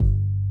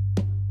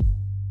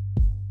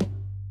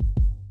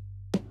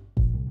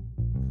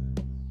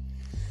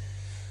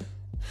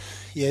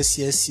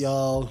Yes,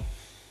 y'all.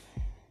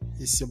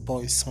 It's your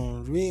boy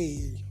Son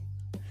Ray.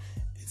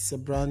 It's a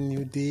brand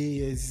new day.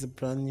 Yes, it's a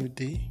brand new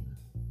day.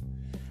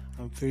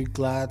 I'm very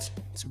glad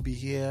to be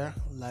here.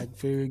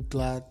 Very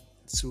glad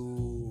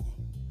to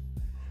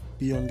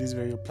be on this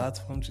very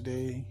platform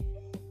today.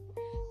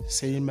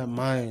 Saying my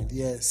mind.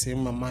 Yes,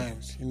 saying my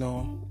mind.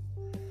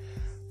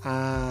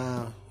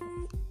 Uh,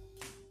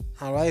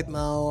 and right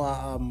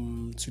now,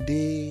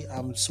 today,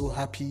 I'm so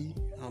happy.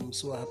 I'm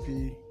so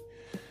happy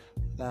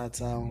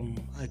that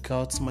I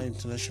got my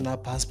international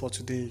passport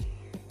today.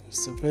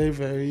 It's a very,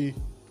 very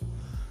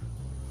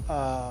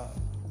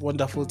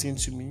wonderful thing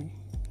to me.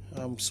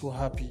 I'm so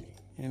happy,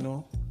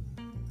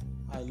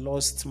 I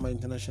lost my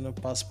international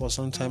passport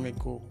some time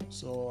ago,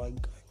 so I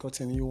got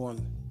a new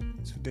one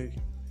today.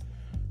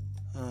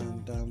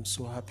 And I'm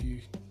so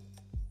happy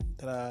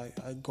that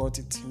I got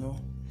it,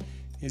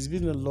 It's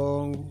been a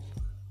long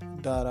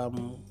that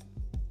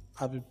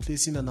I've been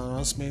placing an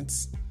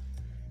announcement.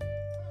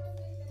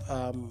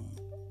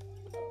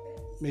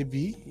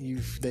 Maybe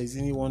if there is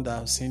anyone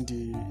that has seen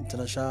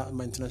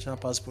my international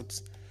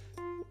passport,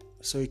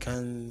 so you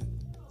can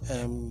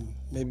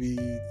maybe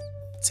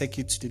take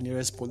it to the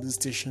nearest police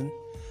station.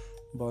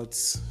 But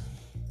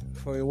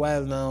for a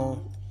while now,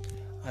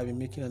 I've been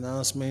making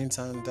announcements,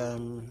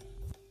 and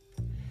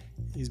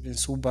it's been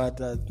so bad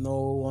that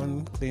no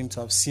one claimed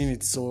to have seen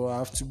it. So I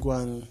have to go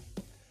and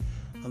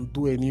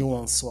do a new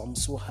one. So I'm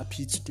so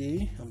happy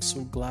today. I'm so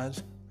glad.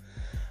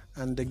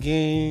 And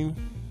again,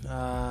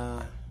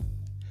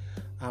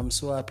 I'm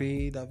so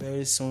happy that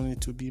very soon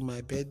it will be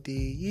my birthday.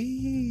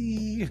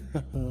 Yay!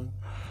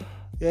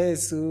 Yeah,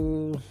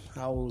 so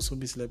I will also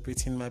be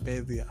celebrating my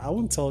birthday. I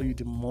won't tell you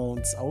the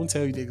month. I won't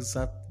tell you the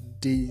exact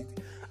date.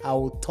 I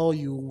will tell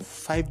you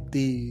 5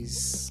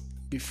 days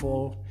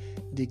before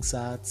the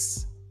exact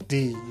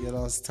day. You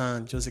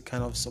understand? Just a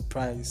kind of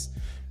surprise.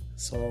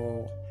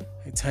 So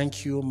I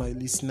thank you, my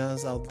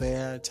listeners out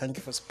there. Thank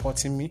you for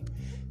supporting me.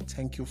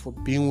 Thank you for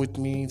being with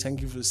me.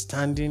 Thank you for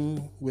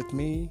standing with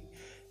me.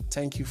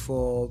 Thank you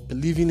for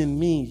believing in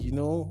me.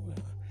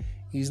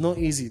 It's not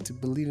easy to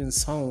believe in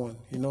someone.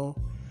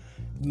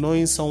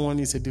 Knowing someone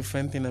is a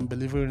different thing, and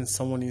believing in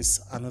someone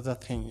is another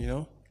thing.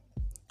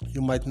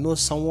 You might know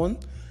someone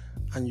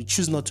and you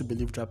choose not to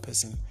believe that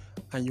person,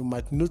 and you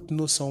might not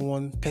know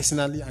someone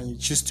personally and you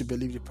choose to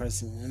believe the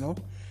person.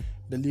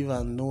 Believe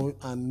and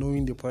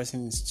knowing the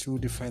person is two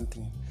different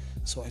things.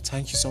 So I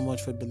thank you so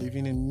much for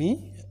believing in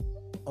me.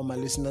 All my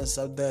listeners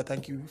out there,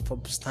 thank you for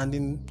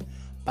standing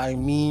by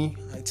me.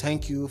 I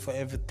thank you for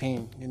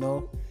everything.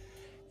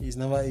 It's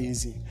never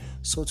easy.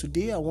 So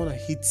today I want to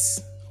hit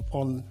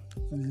on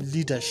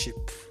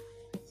leadership.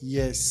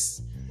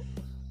 Yes.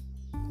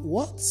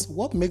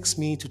 What makes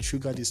me to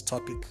trigger this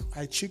topic?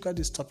 I trigger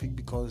this topic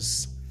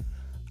because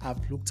I've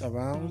looked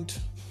around,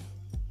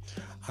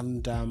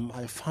 and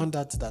I found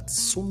out that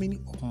so many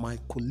of my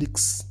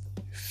colleagues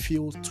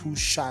feel too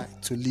shy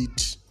to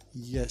lead.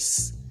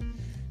 Yes,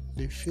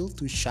 they feel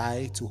too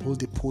shy to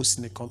hold a post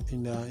in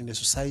a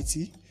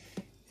society,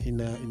 in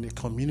a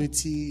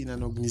community, in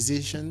an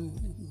organization.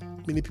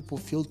 Many people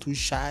feel too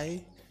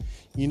shy.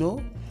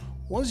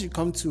 Once you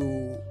come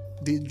to,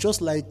 they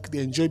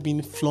enjoy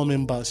being floor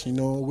members.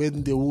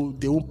 When they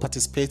won't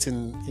participate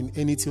in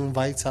anything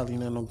vital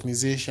in an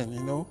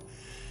organization.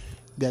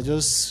 They are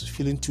just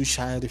feeling too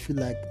shy. They feel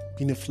like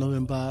being a floor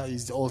member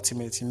is the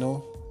ultimate.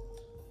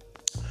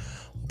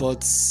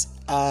 But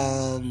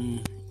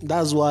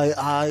that's why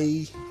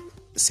I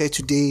say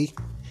today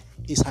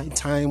it's high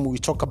time we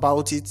talk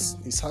about it.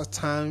 It's high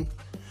time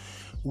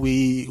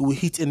we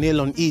hit a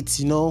nail on it.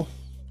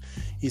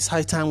 It's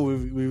high time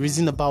we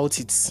reason about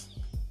it.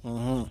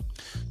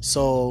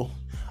 So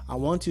I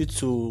want you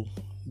to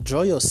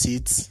draw your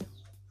seat,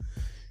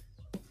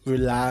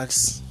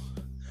 relax,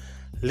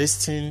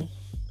 listen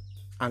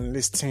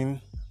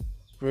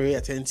very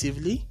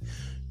attentively.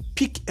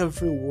 Pick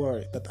every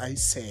word that I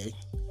say,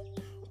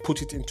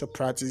 put it into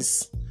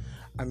practice,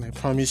 and I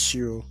promise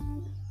you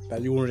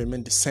that you will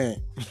remain the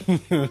same.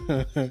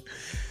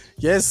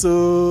 Yes,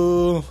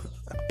 so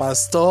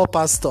pastor.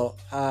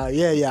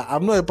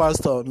 I'm not a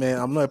pastor, man.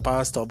 I'm not a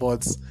pastor,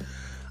 but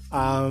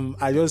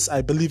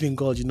I believe in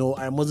God.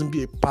 I mustn't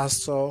be a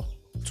pastor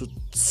to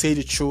say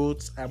the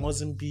truth. I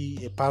mustn't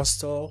be a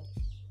pastor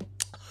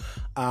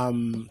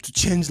to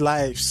change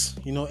lives.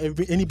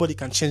 Anybody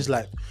can change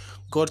life.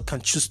 God can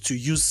choose to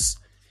use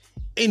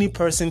any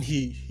person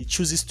he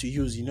chooses to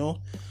use.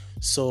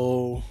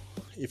 So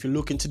if you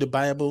look into the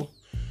Bible,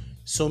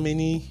 so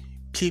many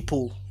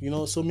people,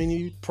 so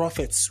many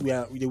prophets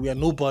they were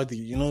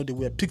nobody. They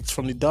were picked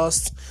from the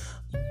dust,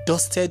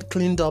 dusted,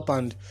 cleaned up,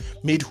 and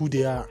made who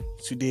they are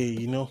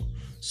today.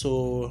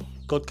 So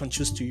God can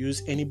choose to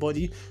use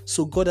anybody.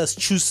 So God has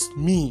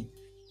chosen me.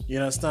 You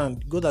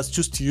understand? God has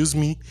chosen to use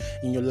me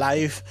in your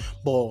life,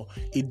 but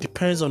it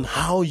depends on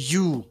how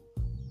you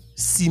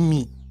see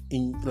me.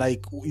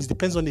 It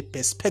depends on the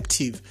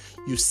perspective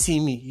you see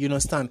me. You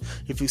understand?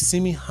 If you see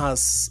me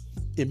as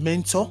a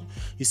mentor,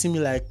 you see me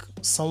like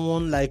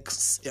someone like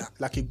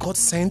a God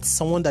sent,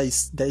 someone that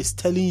is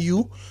telling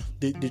you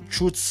the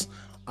truths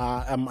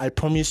I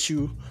promise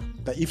you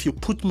that if you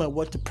put my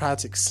word to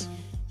practice,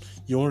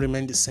 you won't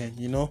remain the same.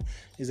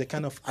 It's a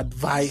kind of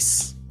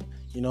advice,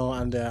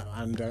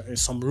 and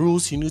some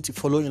rules you need to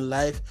follow in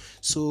life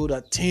so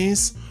that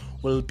things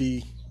will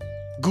be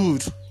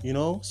good,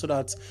 so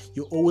that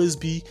you always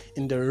be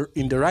in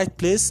the right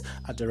place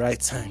at the right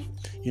time.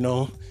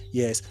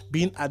 Yes,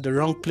 being at the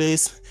wrong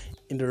place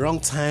in the wrong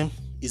time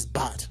is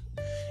bad.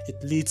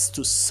 It leads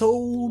to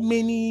so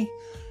many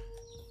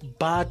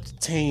bad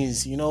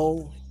things,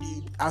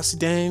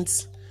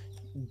 accidents,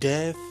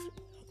 death,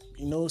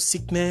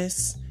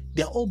 sickness.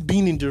 They're all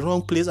being in the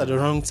wrong place at the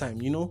wrong time.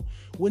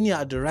 When you're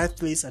at the right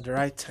place at the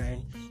right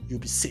time, you'll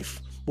be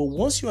safe. But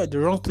once you're at the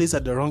wrong place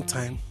at the wrong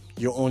time,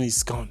 your own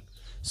is gone.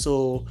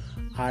 So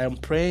I am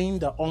praying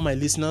that all my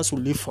listeners will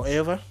live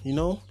forever.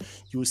 You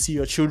will see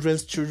your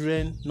children's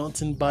children.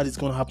 Nothing bad is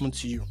going to happen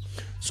to you.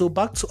 So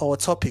back to our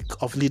topic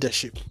of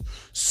leadership.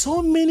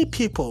 So many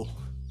people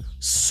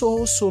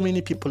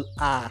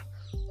are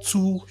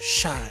too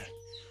shy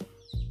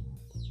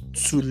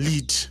to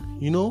lead.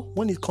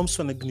 When it comes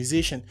to an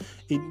organization,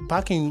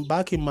 back in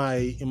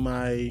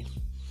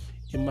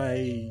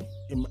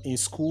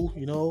school,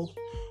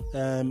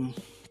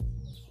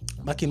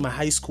 back in my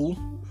high school,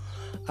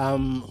 a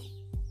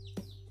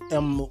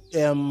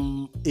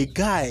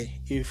guy,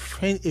 a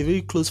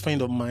very close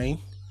friend of mine,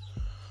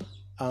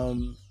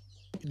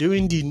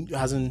 during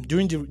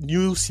the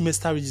new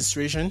semester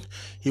registration,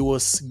 he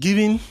was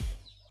given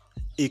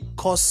a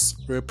course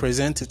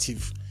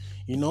representative,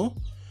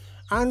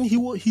 and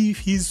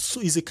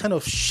he's a kind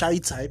of shy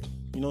type.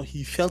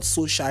 He felt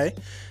so shy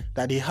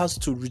that he has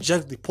to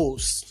reject the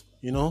post.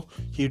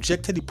 He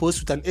rejected the post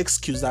with an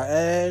excuse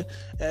that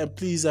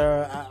please,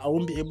 I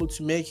won't be able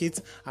to make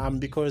it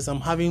because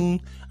I'm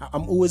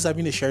always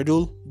having a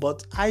schedule.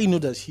 But I know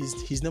that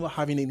he's never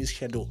having any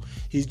schedule.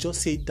 He's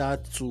just said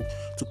that to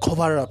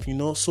cover up,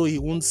 so he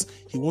won't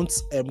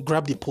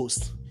grab the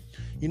post,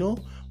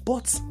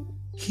 but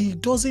he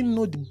doesn't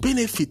know the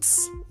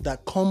benefits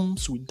that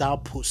comes with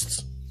that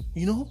post.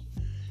 He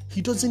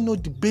doesn't know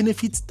the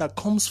benefits that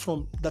comes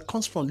from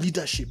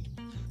leadership.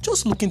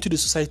 Just look into the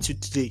society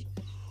today.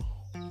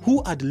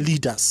 Who are the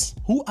leaders?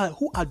 Who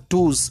are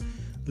those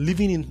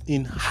living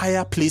in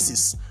higher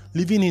places,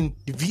 living in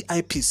the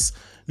VIPs,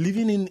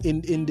 living in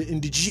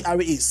the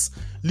GRAs,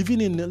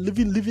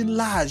 living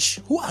large?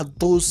 Who are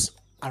those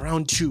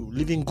around you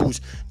living good?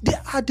 They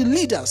are the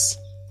leaders.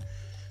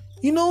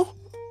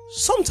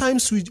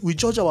 Sometimes we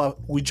judge our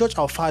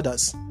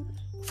fathers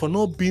for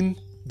not being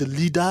the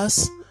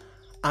leaders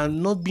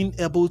and not being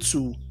able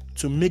to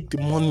make the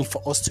money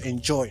for us to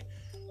enjoy,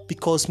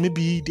 because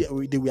maybe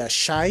they were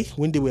shy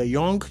when they were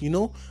young,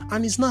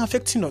 and it's not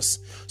affecting us.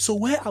 So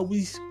why are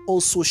we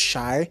also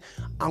shy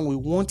and we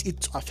want it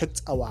to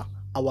affect our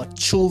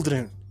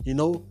children,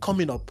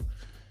 coming up?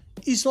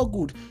 It's not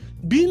good.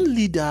 Being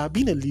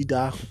a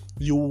leader,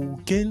 you will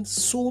gain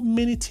so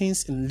many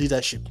things in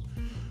leadership.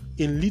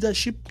 In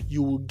leadership,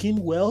 you will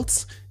gain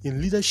wealth.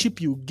 In leadership,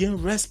 you will gain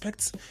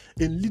respect.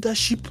 In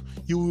leadership,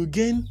 you will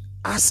gain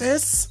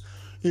access.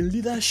 In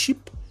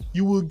leadership,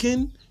 you will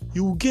gain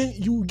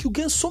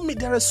so many.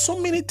 There are so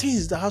many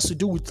things that has to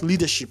do with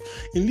leadership.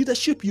 In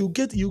leadership, you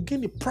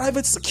gain a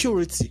private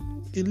security.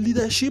 In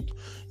leadership,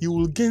 you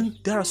will gain.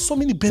 There are so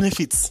many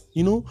benefits.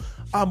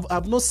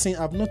 I've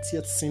not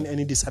yet seen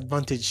any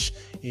disadvantage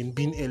in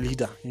being a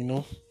leader.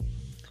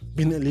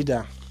 Being a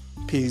leader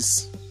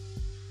pays.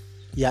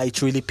 Yeah,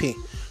 it really pays.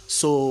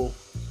 So,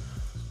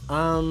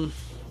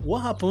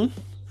 what happened?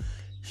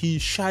 He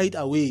shied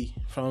away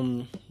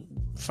from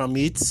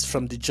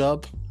the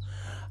job.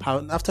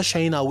 After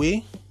shying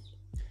away,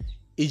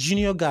 a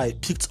junior guy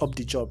picked up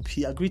the job.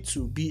 He agreed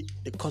to be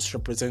a course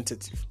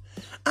representative.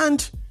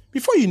 And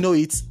before you know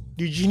it,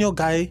 the junior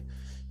guy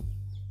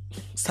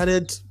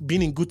started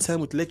being in good time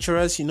with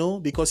lecturers,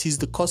 because he's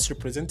the course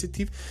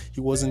representative. He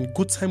was in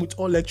good time with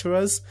all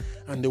lecturers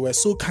and they were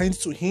so kind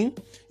to him,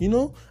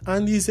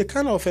 and he's a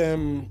kind of,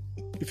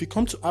 if you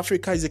come to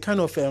Africa, he's a kind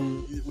of,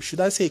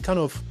 should I say, kind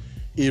of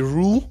a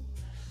rule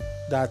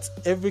that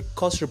every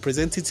course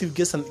representative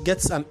gets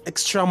an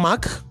extra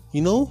mark,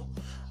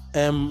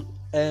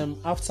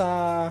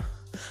 after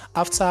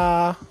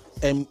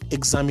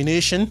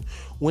examination,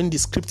 when the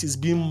script is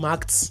being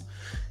marked,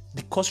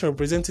 the course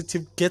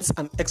representative gets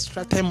an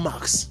extra 10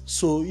 marks.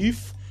 So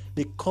if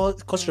the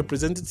course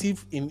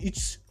representative in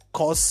each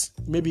course,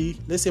 maybe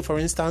let's say for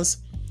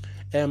instance,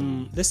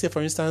 I'm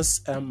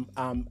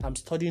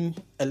studying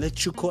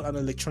electrical and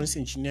electronics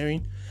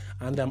engineering,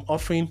 and I'm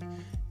offering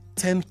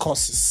 10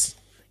 courses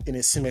in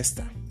a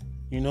semester.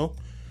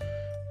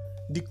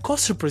 The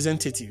course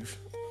representative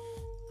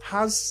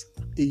has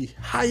a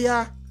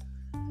higher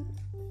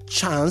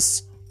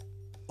chance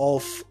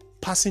of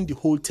passing the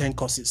whole 10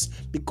 courses,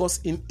 because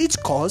in each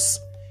course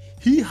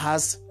he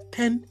has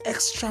 10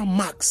 extra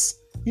marks.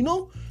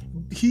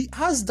 He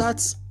has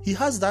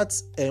that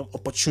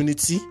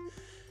opportunity,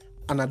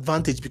 an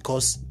advantage,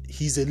 because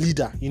he's a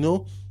leader.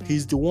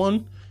 He's the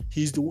one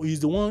He's the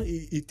one.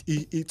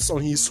 It's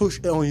on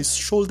his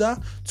shoulder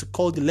to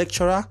call the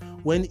lecturer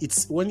when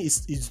it's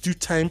due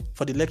time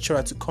for the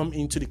lecturer to come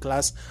into the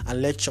class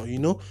and lecture.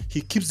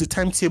 He keeps the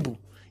timetable.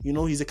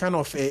 He's a kind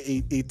of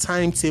a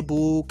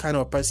timetable kind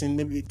of person,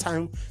 maybe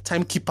a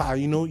timekeeper.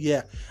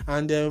 Yeah.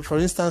 And for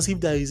instance, if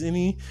there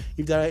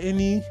are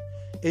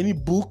any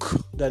book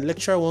that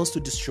lecturer wants to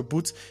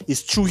distribute,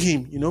 is through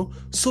him.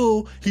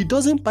 So he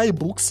doesn't buy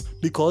books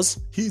because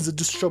he is a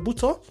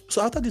distributor.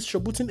 So after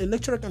distributing, a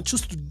lecturer can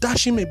choose to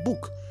dash him a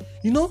book.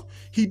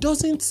 He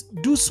doesn't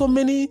do so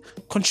many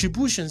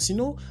contributions,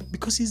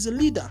 because he's a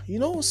leader.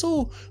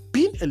 So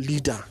being a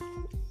leader,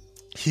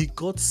 he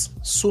got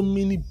so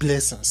many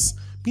blessings.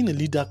 Being a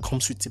leader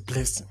comes with a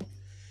blessing.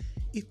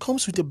 It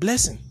comes with a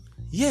blessing.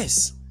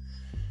 Yes.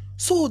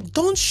 So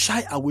don't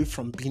shy away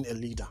from being a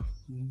leader.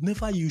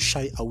 Never you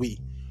shy away.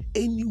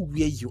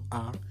 Anywhere you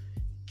are,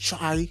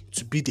 try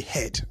to be the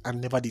head and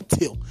never the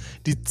tail.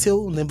 The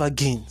tail never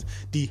gains.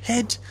 The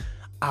head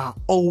are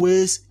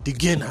always the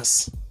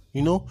gainers.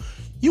 You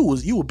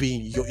will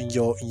be in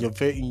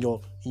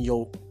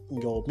your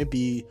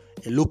maybe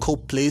a local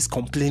place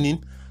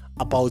complaining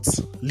about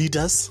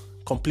leaders,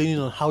 complaining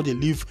on how they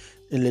live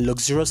in a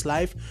luxurious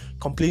life,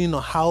 complaining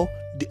on how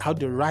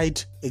they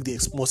ride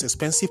the most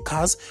expensive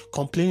cars,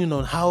 complaining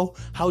on how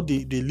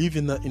they live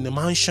in a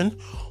mansion.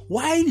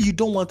 Why you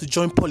don't want to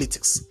join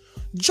politics?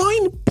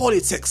 Join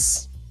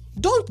politics.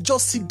 Don't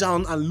just sit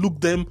down and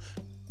look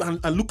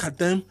at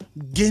them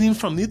gaining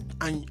from it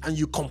and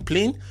you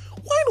complain.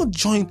 Why not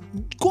join?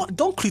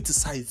 Don't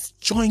criticize.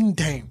 Join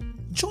them.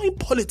 Join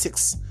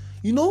politics.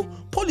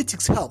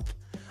 Politics help.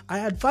 I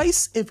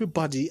advise every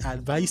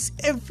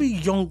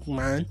young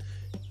man,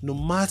 no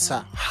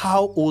matter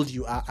how old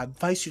you are, I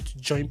advise you to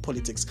join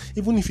politics.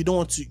 Even if you don't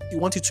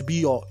want it to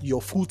be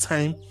your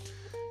full-time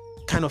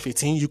kind of a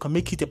thing, you can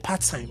make it a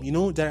part-time.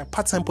 There are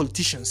part-time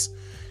politicians.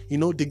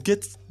 They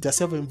get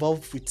themselves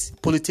involved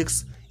with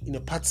politics in a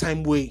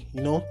part-time way,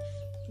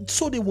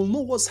 so they will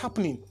know what's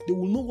happening. They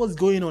will know what's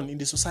going on in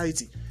the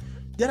society.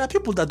 There are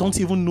people that don't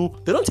even know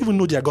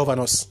their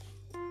governors.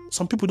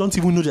 Some people don't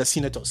even know their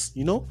senators.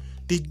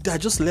 They are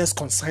just less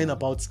concerned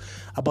about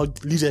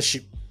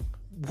leadership,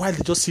 while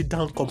they just sit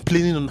down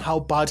complaining on how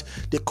bad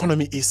the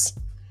economy is,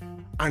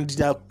 and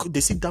they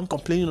sit down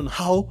complaining on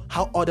how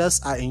others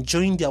are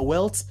enjoying their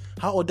wealth,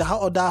 how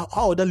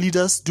other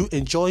leaders do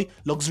enjoy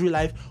luxury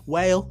life,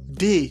 while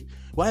the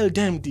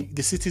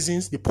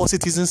citizens, the poor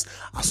citizens,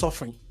 are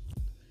suffering.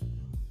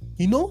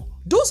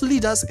 Those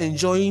leaders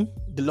enjoying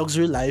the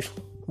luxury life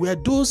were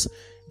those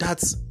that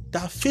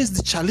face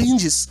the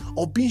challenges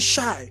of being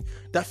shy,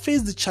 that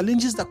face the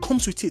challenges that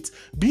comes with it.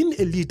 Being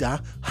a leader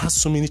has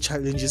so many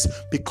challenges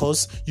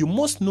because you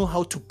must know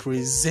how to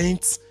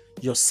present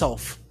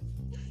yourself.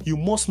 You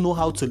must know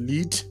how to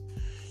lead.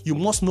 You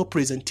must know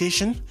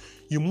presentation.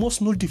 You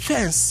must know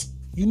defense.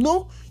 You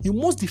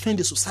must defend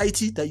the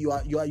society that you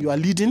are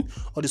leading,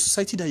 or the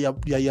society that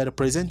you are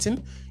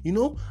representing.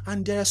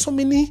 And there are so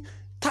many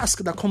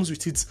tasks that comes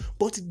with it.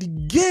 But the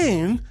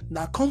gain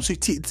that comes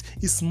with it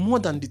is more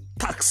than the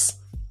tax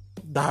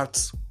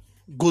that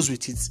goes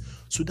with it.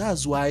 So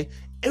that's why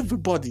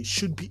everybody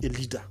should be a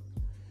leader.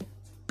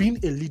 Being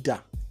a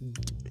leader,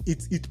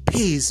 it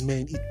pays,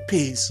 man. It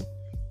pays.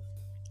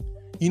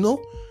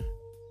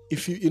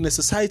 If you in a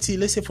society,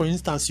 let's say for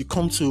instance you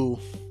come to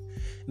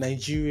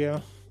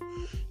Nigeria,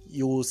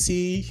 you will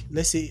see,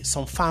 let's say,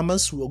 some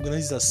farmers who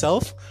organize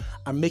themselves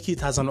and make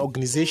it as an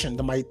organization.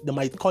 They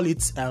might call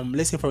it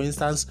let's say for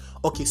instance,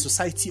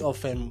 society of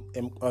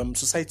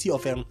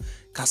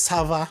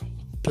cassava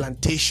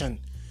plantation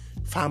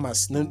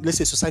farmers. Let's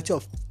say society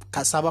of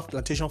cassava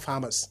plantation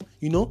farmers.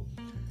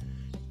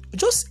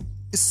 Just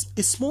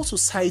a small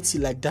society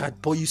like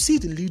that, but you see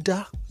the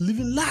leader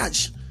living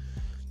large.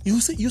 You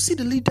see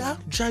the leader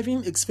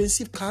driving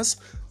expensive cars,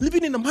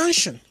 living in a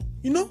mansion.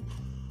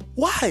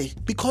 Why?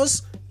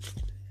 Because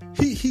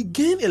he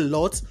gained a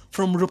lot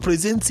from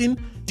representing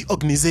the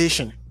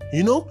organization.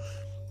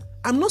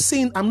 I'm not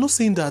saying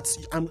that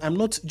I'm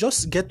not,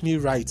 just get me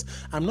right.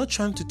 I'm not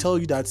trying to tell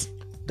you that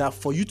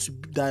for you to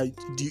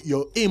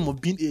your aim of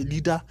being a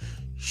leader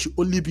should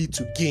only be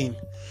to gain.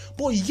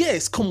 But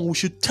yes, come on, we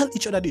should tell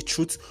each other the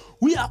truth.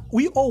 We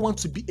all want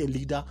to be a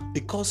leader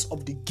because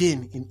of the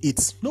gain in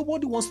it.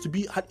 Nobody wants to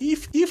be,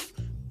 if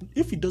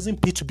it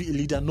doesn't pay to be a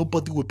leader,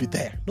 nobody will be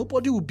there.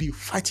 Nobody will be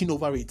fighting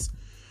over it.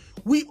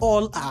 We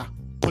all are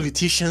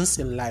politicians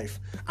in life,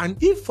 and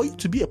if for you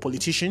to be a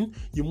politician,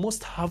 you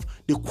must have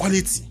the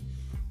quality,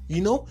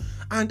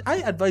 and I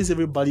advise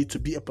everybody to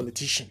be a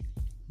politician.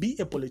 Be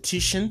a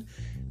politician,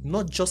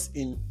 not just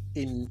in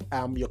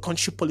your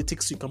country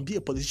politics. You can be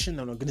a politician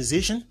in an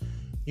organization.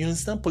 You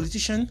understand?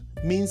 Politician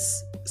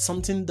means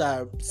something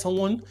that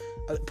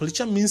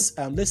politician means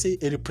let's say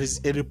a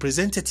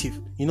representative,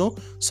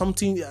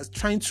 something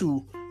trying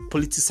to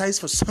politicize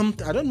for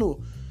something, I don't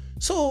know.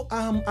 So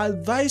I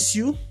advise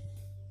you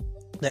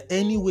that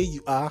anywhere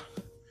you are,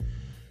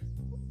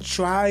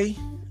 try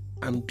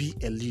and be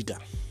a leader.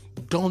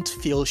 Don't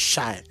feel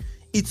shy.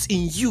 It's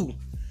in you.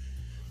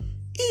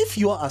 If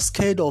you are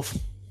scared of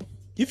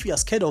If you are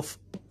scared of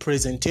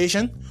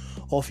presentation,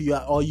 or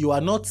you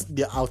are not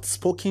the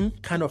outspoken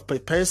kind of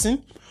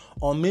person,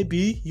 or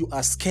maybe you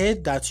are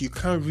scared that you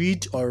can't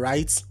read or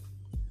write,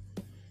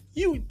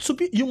 your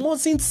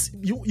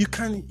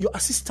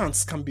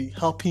assistants can be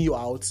helping you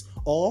out,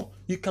 or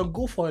you can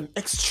go for an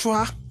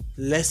extra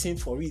lesson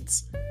for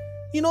it.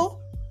 You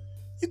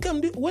can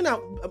be. When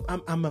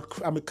I'm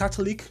a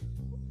Catholic,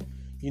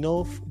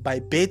 by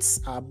birth,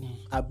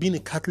 I've been a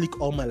Catholic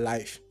all my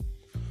life.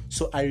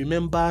 So I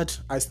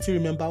still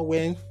remember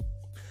when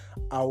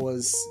I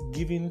was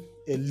given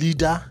a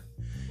leader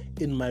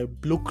in my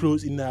Block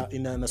Rose in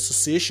an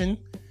association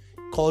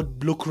called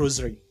Block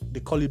Rosary. They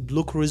call it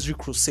Block Rosary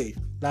Crusade.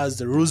 That's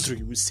the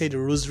rosary. We say the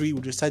rosary,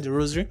 we recite the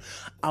rosary.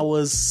 I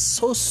was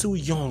so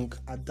young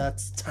at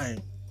that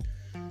time.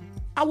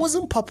 I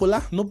wasn't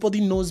popular.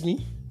 Nobody knows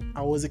me.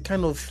 I was a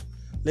kind of,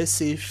 let's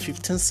say,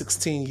 15,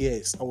 16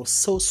 years. I was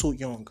so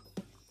young,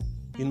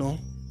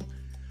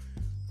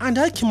 And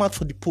I came out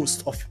for the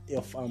post of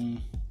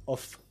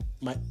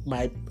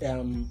my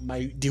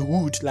the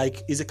wood.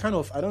 Like, it's a kind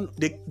of,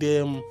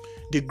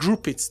 they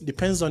group it,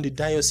 depends on the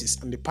diocese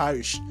and the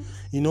parish.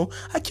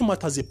 I came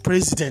out as a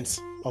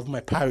president of my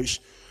parish.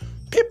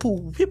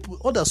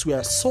 Others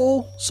were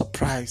so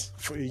surprised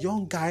for a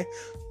young guy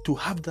to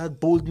have that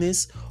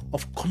boldness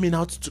of coming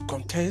out to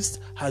contest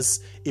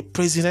as a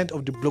president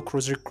of the Block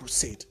Rosary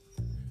Crusade.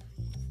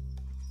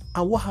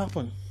 And what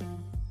happened?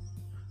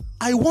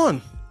 I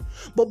won.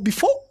 But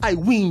before I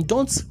win,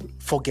 don't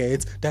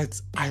forget that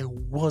I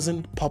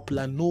wasn't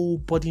popular.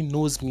 Nobody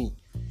knows me.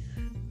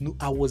 No,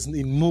 I was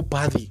a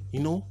nobody,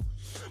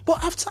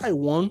 But after I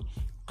won,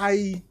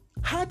 I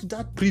had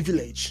that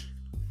privilege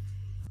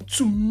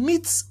to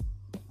meet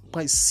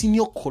my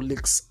senior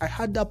colleagues. I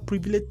had that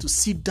privilege to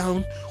sit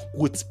down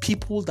with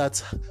people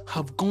that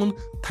have gone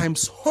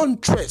times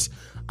 100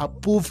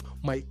 above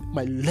my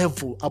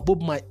level,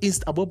 above my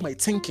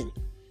thinking.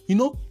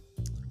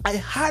 I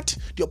had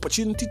the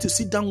opportunity to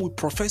sit down with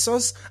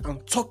professors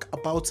and talk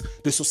about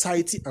the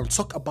society and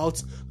talk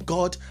about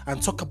God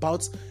and talk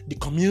about the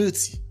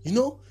community.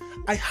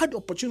 I had the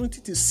opportunity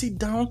to sit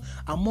down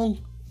among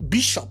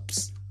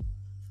bishops.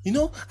 I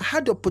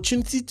had the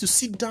opportunity to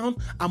sit down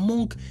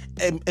among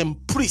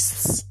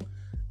priests.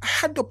 I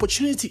had the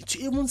opportunity to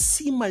even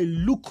see my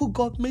local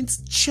government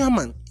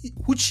chairman,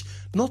 which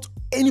not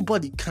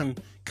anybody can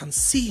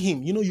see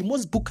him. You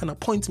must book an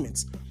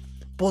appointment.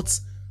 But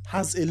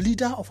as a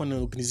leader of an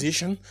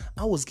organization,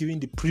 I was given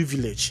the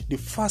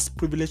first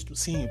privilege to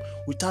see him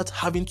without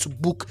having to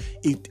book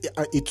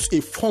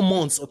a 4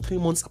 months or 3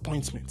 months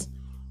appointment.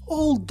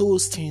 All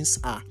those things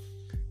are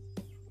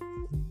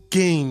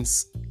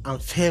gains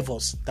and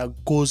favors that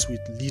goes with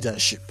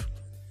leadership.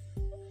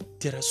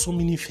 There are so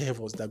many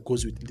favors that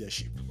goes with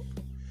leadership.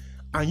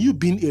 And you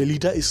being a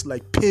leader is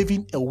like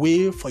paving a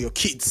way for your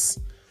kids.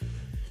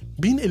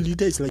 Being a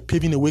leader is like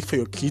paving a way for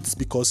your kids,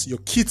 because your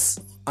kids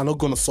are not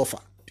going to suffer.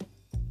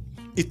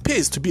 It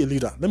pays to be a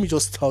leader. Let me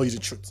just tell you the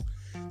truth.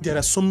 There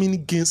are so many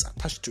gains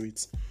attached to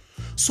it.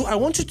 So I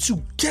want you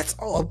to get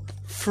up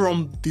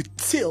from the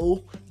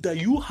tail that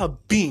you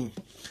have been.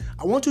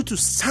 I want you to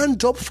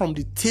stand up from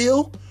the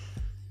tail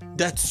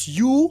that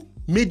you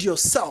made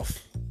yourself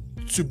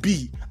to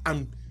be,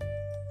 and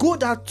go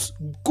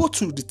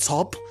to the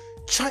top.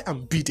 Try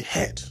and be the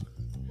head.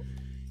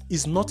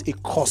 It's not a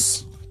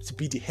curse to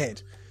be the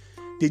head.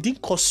 They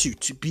didn't curse you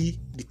to be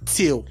the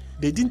tail.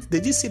 They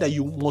didn't say that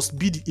you must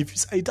be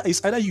it's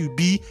either you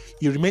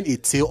remain a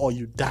tail or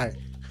you die.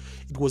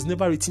 It was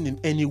never written in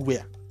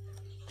anywhere.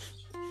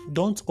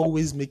 Don't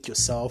always make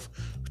yourself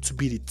to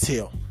be the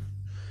tail.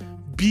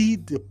 Be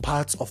the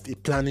part of a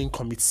planning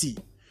committee.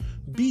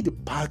 Be the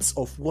part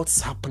of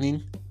what's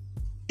happening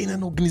in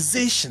an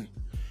organization.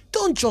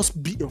 Don't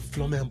just be a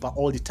floor member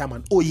all the time,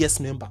 an OES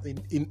member.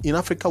 In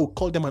Africa, we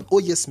call them an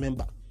OES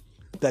member.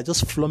 They're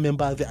just floor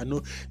member there. I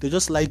know they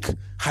just like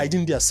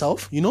hiding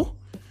themselves,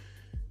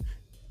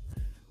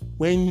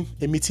 When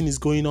a meeting is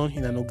going on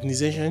in an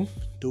organization,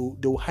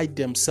 they'll hide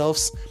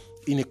themselves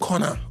in a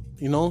corner,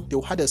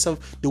 They'll hide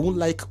themselves. They won't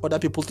like other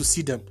people to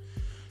see them.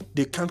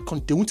 They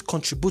won't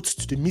contribute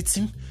to the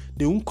meeting.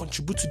 They won't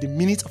contribute to the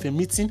minutes of a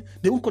meeting.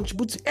 They won't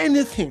contribute to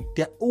anything.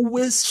 They're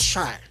always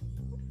shy.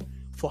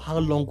 For how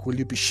long will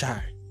you be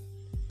shy?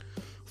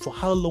 For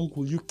how long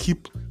will you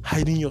keep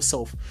hiding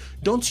yourself?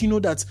 Don't you know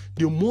that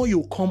the more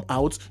you come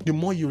out, the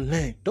more you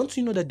learn? Don't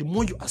you know that the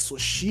more you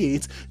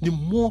associate, the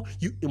more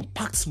you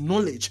impact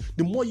knowledge,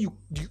 the more you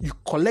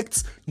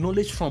collect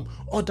knowledge from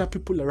other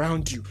people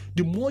around you,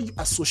 the more you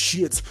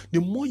associate, the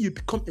more you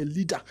become a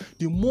leader,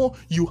 the more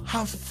you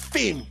have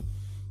fame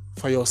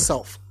for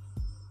yourself.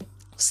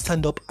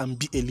 Stand up and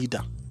be a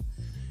leader.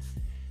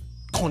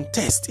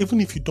 Contest.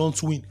 Even if you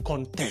don't win,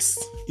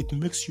 contest. It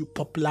makes you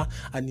popular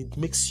and it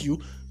makes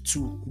you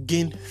to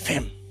gain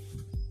fame.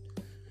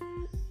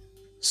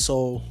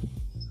 So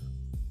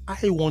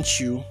I want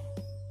you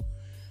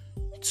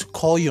to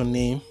call your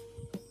name,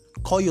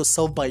 call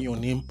yourself by your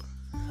name,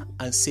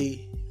 and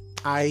say,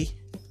 I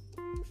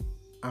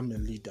am a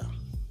leader.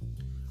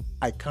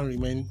 I can't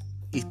remain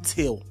a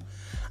tail.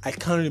 I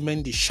can't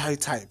remain the shy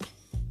type.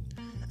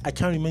 I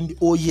can't remain the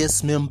oh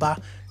yes member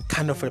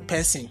kind of a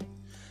person.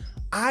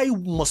 I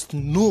must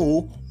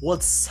know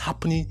what's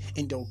happening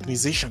in the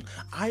organization.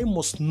 I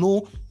must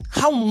know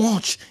how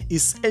much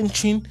is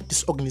entering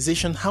this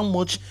organization, how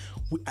much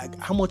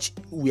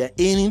we are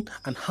earning,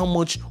 and how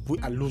much we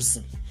are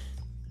losing.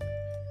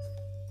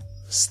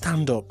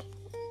 Stand up.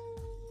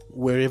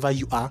 Wherever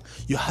you are,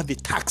 you have a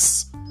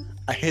tax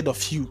ahead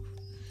of you.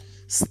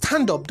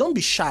 Stand up. Don't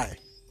be shy.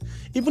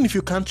 Even if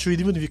you can't read,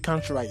 even if you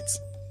can't write,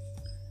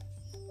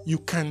 you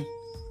can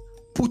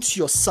put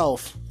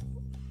yourself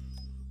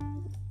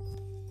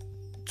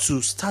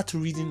to start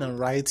reading and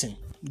writing.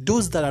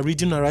 Those that are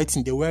reading and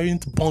writing, they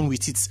weren't born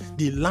with it.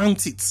 They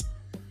learned it.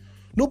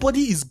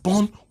 Nobody is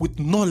born with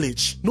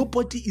knowledge.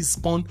 Nobody is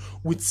born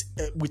with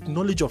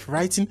knowledge of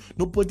writing.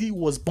 Nobody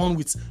was born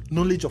with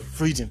knowledge of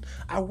reading.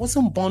 I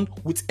wasn't born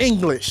with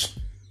English.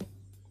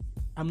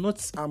 I'm not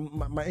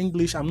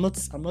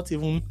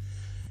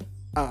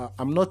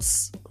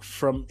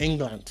from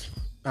England.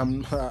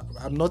 I'm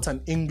not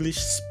an English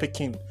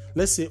speaking.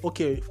 Let's say,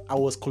 okay, I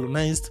was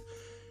colonized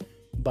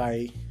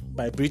by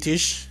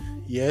British.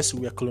 Yes,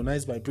 we are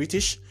colonized by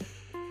British,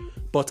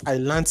 but I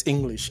learned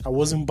English. I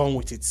wasn't born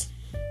with it.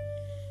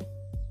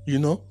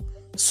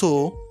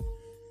 So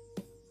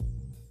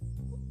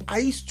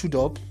I stood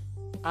up,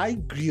 I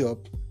grew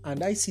up,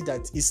 and I see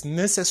that it's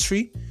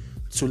necessary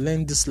to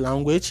learn this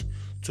language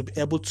to be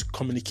able to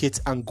communicate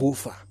and go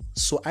far.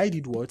 So I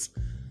did what?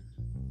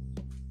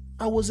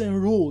 I was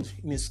enrolled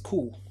in a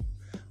school.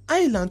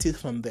 I learned it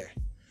from there,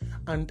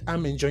 and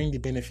I'm enjoying the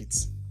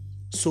benefits.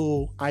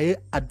 So I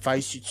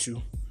advise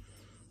you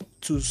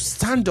to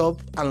stand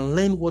up and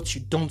learn what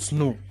you don't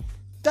know.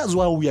 That's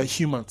why we are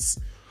humans.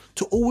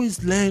 To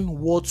always learn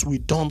what we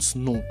don't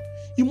know.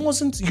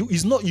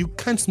 You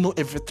can't know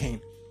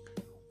everything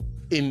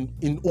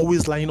in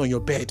always lying on your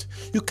bed.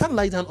 You can't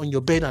lie down on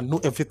your bed and know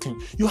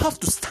everything. You have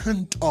to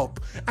stand up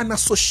and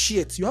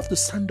associate. You have to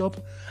stand up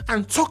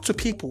and talk to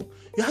people.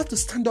 You have to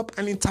stand up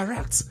and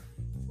interact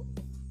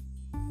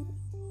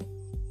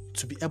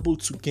to be able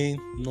to gain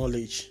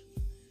knowledge.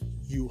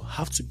 You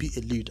have to be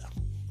a leader.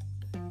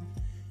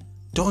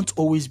 Don't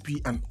always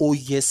be an oh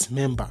yes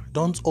member.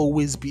 Don't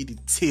always be the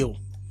tail.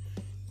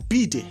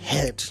 Be the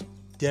head.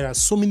 There are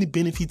so many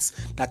benefits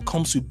that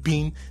comes with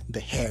being the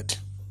head.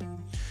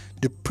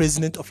 The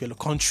president of your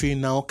country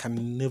now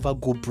can never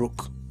go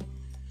broke.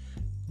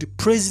 The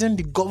president,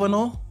 the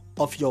governor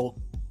of your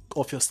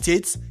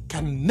state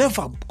can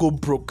never go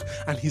broke,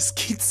 and his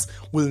kids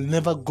will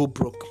never go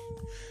broke.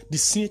 The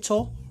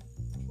senator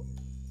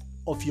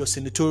of your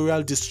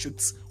senatorial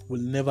districts will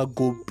never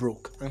go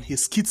broke, and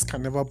his kids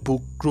can never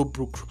grow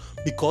broke,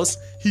 because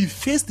he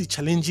faced the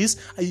challenges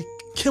and he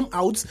came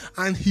out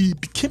and he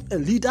became a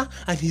leader,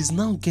 and he's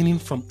now gaining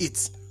from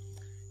it.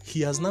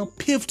 He has now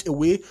paved a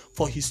way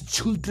for his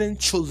children,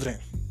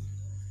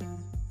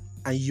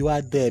 and you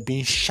are there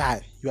being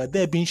shy. You are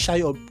there being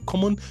shy of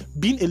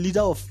being a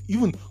leader of,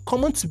 even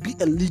common to be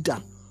a leader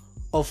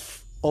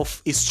of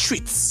a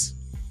street.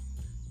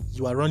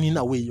 You are running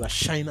away. You are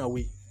shying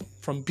away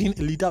from being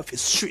a leader of a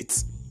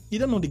street. You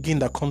don't know the gain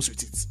that comes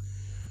with it.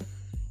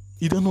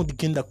 You don't know the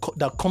gain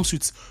that comes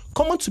with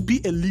common to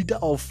be a leader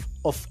of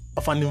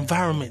an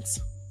environment.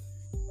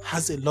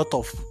 Has a lot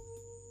of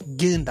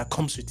gain that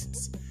comes with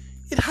it.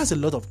 It has a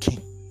lot of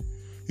gain.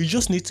 You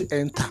just need to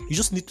enter. You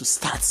just need to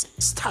start.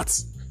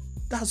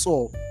 That's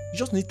all. You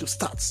just need to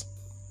start.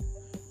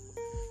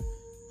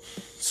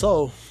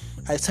 So,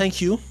 I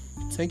thank you.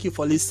 Thank you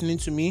for listening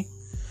to me.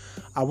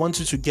 I want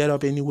you to get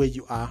up anywhere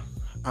you are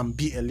and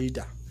be a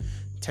leader.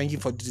 Thank you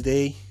for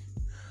today.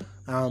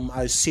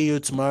 I'll see you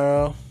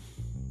tomorrow.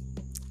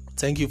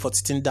 Thank you for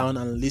sitting down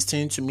and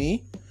listening to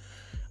me.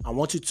 I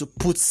want you to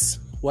put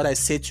what I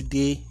said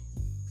today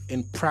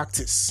in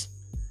practice.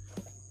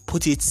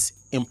 Put it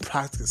in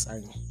practice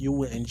and you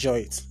will enjoy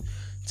it.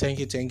 Thank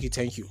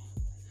you.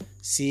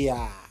 See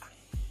ya.